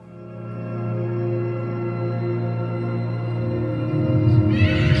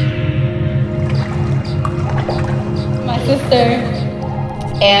sister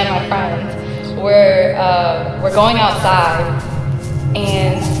and my friends. We're going outside,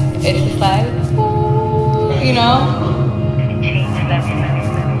 and it's just like, you know.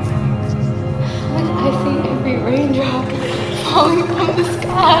 I see every raindrop falling from the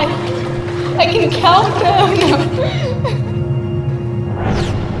sky. I can count them.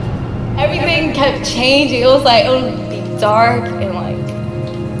 Everything kept changing. It would be dark and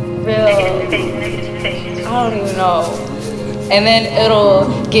real. I don't even know. And then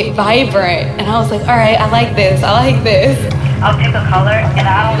it'll get vibrant, and I was like, all right, I like this. I'll pick a color, and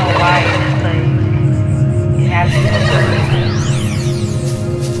I don't know why it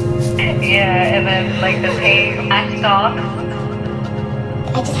yeah, and then the paint, I stop.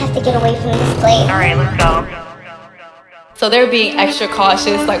 I just have to get away from this place. All right, let's go. So they're being extra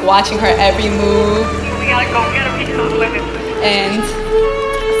cautious, watching her every move. We gotta go get a piece of those women. And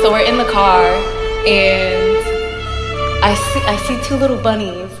so we're in the car, and I see two little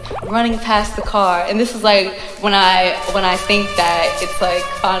bunnies running past the car, and this is when I think that it's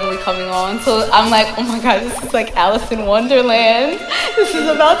finally coming on. So I'm like, oh my god, this is Alice in Wonderland. This is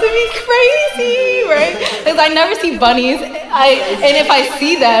about to be crazy, right? Because I never see bunnies. And if I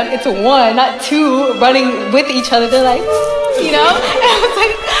see them, it's one, not two, running with each other. They're you know. And I was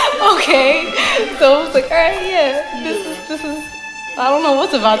okay. So I was all right, yeah, this is. I don't know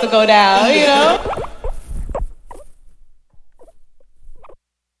what's about to go down, you know.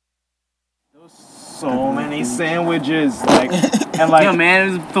 So many sandwiches, and yo, man,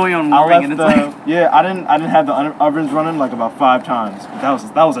 it was throwing on morning, and it's yeah, I didn't have the ovens running about 5 times, but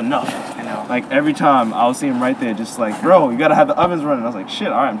that was enough. I know. Every time I would see him right there, just bro, you gotta have the ovens running. I was shit,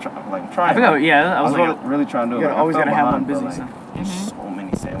 all right, I'm trying. I forgot, yeah, I was really trying to do it. You're always gotta have one busy. So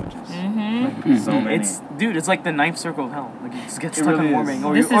many sandwiches. So many. It's the ninth circle of hell. You just get stuck really on warming,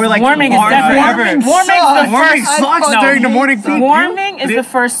 warming is definitely warming sucks during the morning peak. Warming is the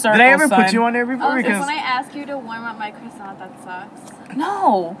first circle. Did I ever put you on there before? Because when I ask you to warm up my croissant, that sucks.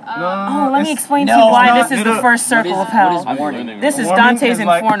 No. Let me explain to you why this is the first circle of hell. What is warning? This is Dante's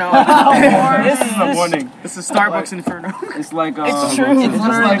Inferno. This is a warning. This is Starbucks Inferno. It's it's true. It's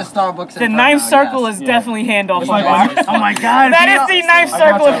literally the Starbucks. The ninth circle is definitely handoff. Oh my god. That is the ninth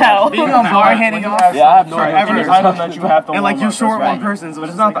circle of hell. Being on bar handing off. Yeah, I have no idea. Item that you have to and you're short one person, but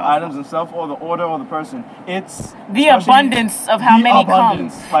it's not the items themselves or the order or the person. It's the abundance of how many come.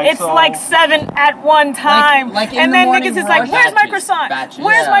 It's 7 at one time, and then niggas is where's my croissant?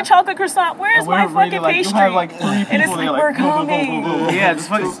 Where's my chocolate croissant? Where's my fucking pastry? You have 3 people. And it's we're coming. Yeah,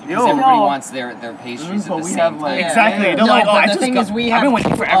 just everybody wants their pastries at the same time. Exactly. They're the thing is we have I've been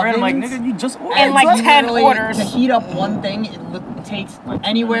waiting forever, and I'm nigga, you just ordered. And 10 orders. To heat up one thing, it takes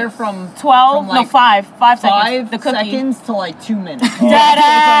anywhere from 12, from 5 seconds. 5 The cookie. seconds to 2 minutes.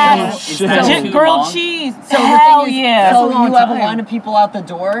 Deadass. Grilled cheese. So Hell the thing is, yeah. so you have a line of people out the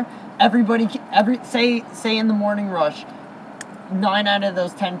door. Everybody, say in the morning rush, 9 out of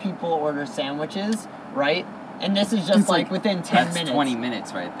those 10 people order sandwiches, right? And this is just within 10 minutes. 20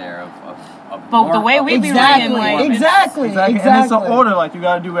 minutes right there of But the way we be reading, exactly. And it's an order, you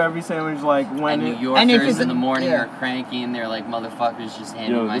gotta do every sandwich, when and New Yorkers in the morning are cranky, and they're motherfuckers, just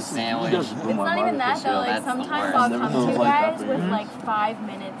hand me my sandwich. It's not even that, though. Sometimes I'll come to you guys with, 5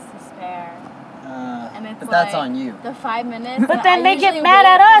 minutes to spare. And it's that's on you. The 5 minutes. But then they get mad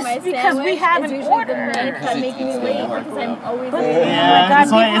at us because we haven't ordered. That make me late because I'm always late. Yeah,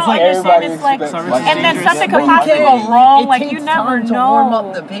 it's and then something could possibly go wrong. You never know. To warm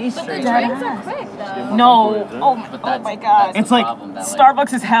up the pastry. But the drinks are quick, though. No. Oh my god. It's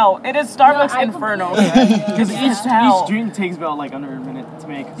Starbucks is hell. It is Starbucks Inferno. Because each drink takes about under a minute to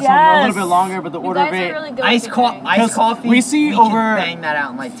make. Some a little bit longer, but the order of it. Iced coffee. We see over bang that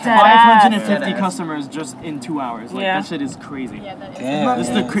out in 10 550 customers just in 2 hours. That shit is crazy. Yeah, that is. Damn. This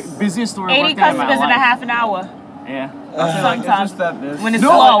is the busiest store I've 80 worked in my customers in a life. half an hour. Yeah. Sometimes. When it's No,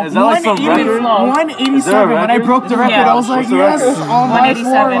 slow. is that like some record? 187. When I broke the record, I was like, yes. On my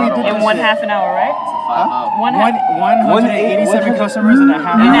 187 in 1/2 an hour, right? 187 customers in a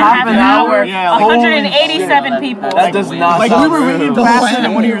half an hour. Yeah, 187 people. That does not we sound were reading real. faster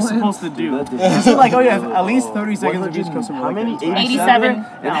than what you're supposed to do. It's at least 30 seconds of each customer. How many? 87 in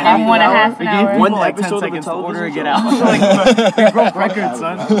 1/2 an hour. One 10 episode of a seconds to order and television get out. We broke records,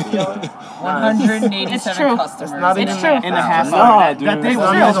 son. 187 It's true. customers. It's true. In a half No, hour. dude. That day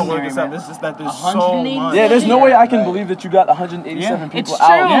was You guys don't work legendary, this out. man. It's just that there's so much. Yeah, there's no way I can believe that you got 187 It's people true.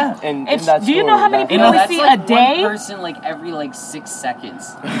 out in It's, that do you store know how many that people only see a day. One person like every like 6 seconds.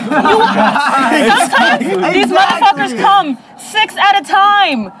 Sometimes these motherfuckers come 6 at a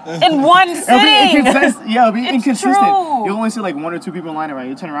time in one sitting. It'll be inconsistent. True. You only see like 1 or 2 people in line around.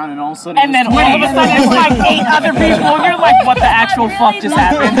 You turn around and all of a sudden. And then all of a sudden it's like 8 other people, and you're like, what the actual fuck just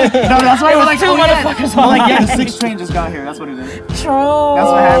happened? No, that's why it was like 2 motherfuckers. Like the 6 train just got here. That's what it is. True. That's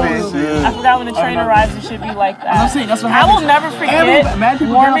what happened. I forgot when the train arrives, it should be like that. I'm saying that's what I happens. will never forget Mad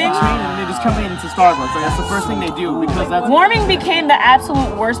people warming. get off the train and they just come into Starbucks. Like that's the first thing they do because that's. Warming became the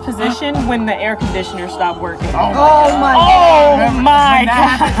absolute worst position when the air conditioner stopped working. Oh my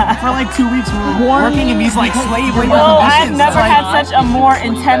God. For like 2 weeks we were working in these like slave labor Oh, conditions. I've never had such a more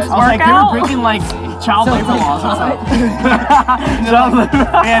intense I was like, they were workout. breaking like child labor laws.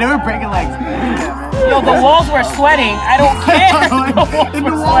 Yeah, they were breaking like. Yo, the walls were sweating. I don't care. The walls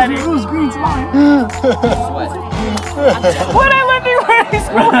were sweating. It was green slime. What I learned in grade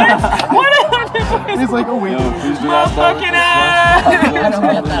school. What I learned in grade school. It's like, oh wait. My fucking ass.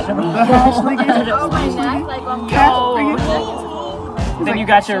 Then you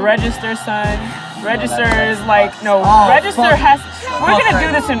got your register, son. Register is like, no, register has, we're going to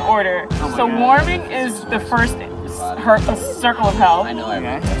do this in order. So warming is the first circle of hell. I know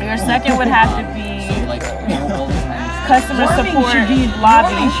everything. Your second would have to be Like customer support Warming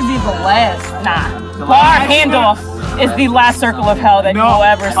lobby. should be the last. Nah. Bar handoff is the last circle of hell that you will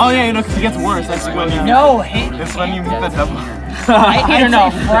ever see. Oh yeah, you know, because it gets worse. That's when you. No, That's when you meet the devil. Hate or no?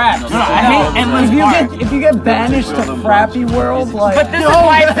 Frap. No, I hate endless bars. If you get banished to Frappy World, like. But this is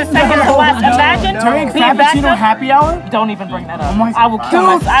why it's the second to last. Imagine During being backed Frappuccino up. happy hour, Don't even bring that up. Oh my I will kill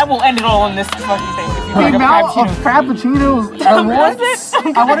God. myself. I will end it all in this fucking thing. If you the bring a amount of frappuccino. frappuccinos at once,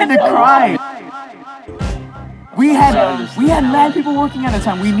 I wanted to cry. We had mad people working at a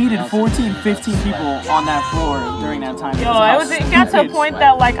time. We needed 14, 15 people on that floor during that time. Yo, it got to a point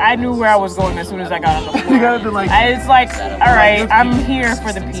that like I knew where I was going as soon as I got on the floor. You gotta be like, It's like, all right, I'm here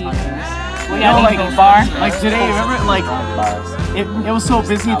for the peak. We got like, a bar. like today, remember, like it was so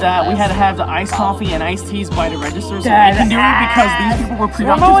busy that we had to have the iced coffee and iced teas by the register, so they can do it because these people were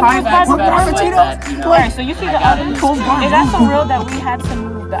preoccupied with frappuccinos. All right, so you see the oven? Is that so real that we had to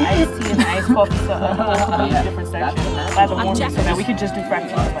move the iced tea and the iced coffee to a different section by the warming so that we could just do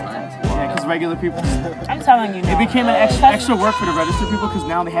frappuccinos like that? Yeah, because regular people. I'm telling you, It became an extra work for the register people because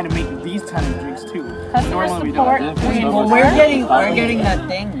now they had to make these kind of drinks too. Customer Normally we support. don't. Well, we're getting that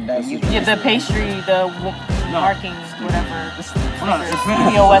thing that you. Yeah, the pastry, the markings, whatever.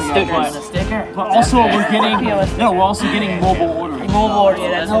 POS stickers. But also we're getting mobile ordering. Mobile order, yeah,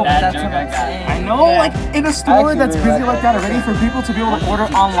 that's No, that. that's what I'm saying. I know, like in a store that's busy like that already, for people to be able to order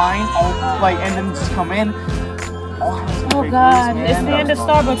online, like and then just come in. Oh God, it's the end of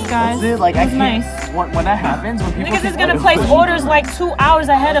Starbucks, guys. That's it. Like I It's can't. nice. When that happens, when people Niggas is gonna place orders like 2 hours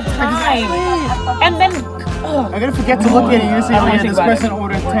ahead of time, and then I'm gonna forget to look at it. You say, oh yeah, this person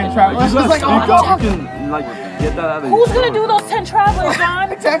ordered 10 travelers. It's like, Get that out of who's gonna do those 10 travelers,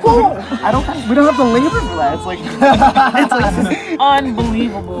 John? Exactly. We don't have the labor for that. It's like,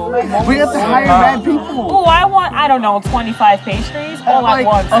 Unbelievable. we have to hire mad people. Oh, I don't know, 25 pastries all at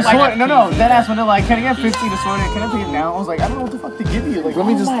once. No, that ass when they're like, can I get 15 to sort it? Can I pay it now? I was like, I don't know what the fuck to give you. Like, let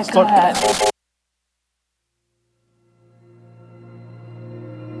me just start.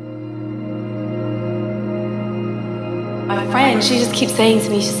 My friend, she just keeps saying to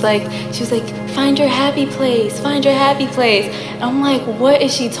me, she was like, find your happy place, find your happy place. And I'm like, what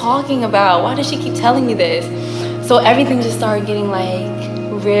is she talking about? Why does she keep telling me this? So everything just started getting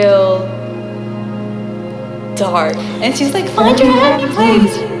like real dark. And she's like, find your happy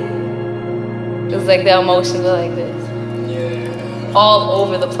place. It was like the emotions were like this. All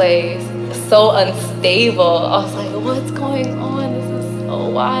over the place. So unstable. I was like, what's going on? This is so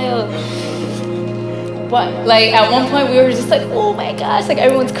wild. But like at one point we were just like, oh my gosh, like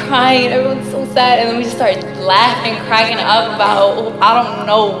everyone's crying, everyone's so sad, and then we just started laughing, cracking up about I don't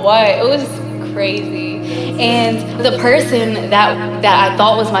know what. It was just crazy. And the person that I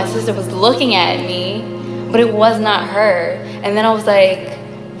thought was my sister was looking at me, but it was not her. And then I was like,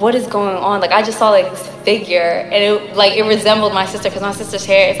 what is going on? Like I just saw like this figure, and it resembled my sister because my sister's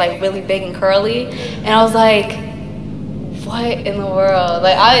hair is like really big and curly, and I was like, what in the world?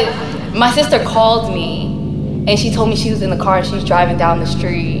 Like my sister called me and she told me she was in the car and she was driving down the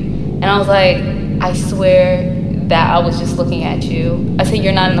street, and I was like, I swear that I was just looking at you. I said,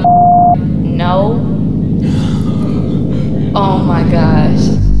 you're not in the no. Oh my gosh.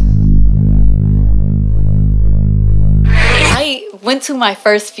 I went to my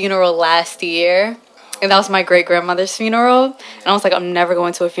first funeral last year, and that was my great-grandmother's funeral, and I was like, I'm never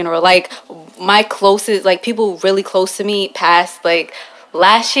going to a funeral. Like my closest, like people really close to me passed like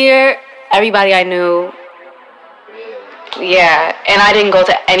last year, everybody I knew. Yeah, and I didn't go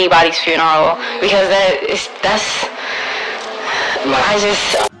to anybody's funeral because I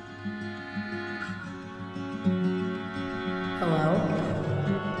just.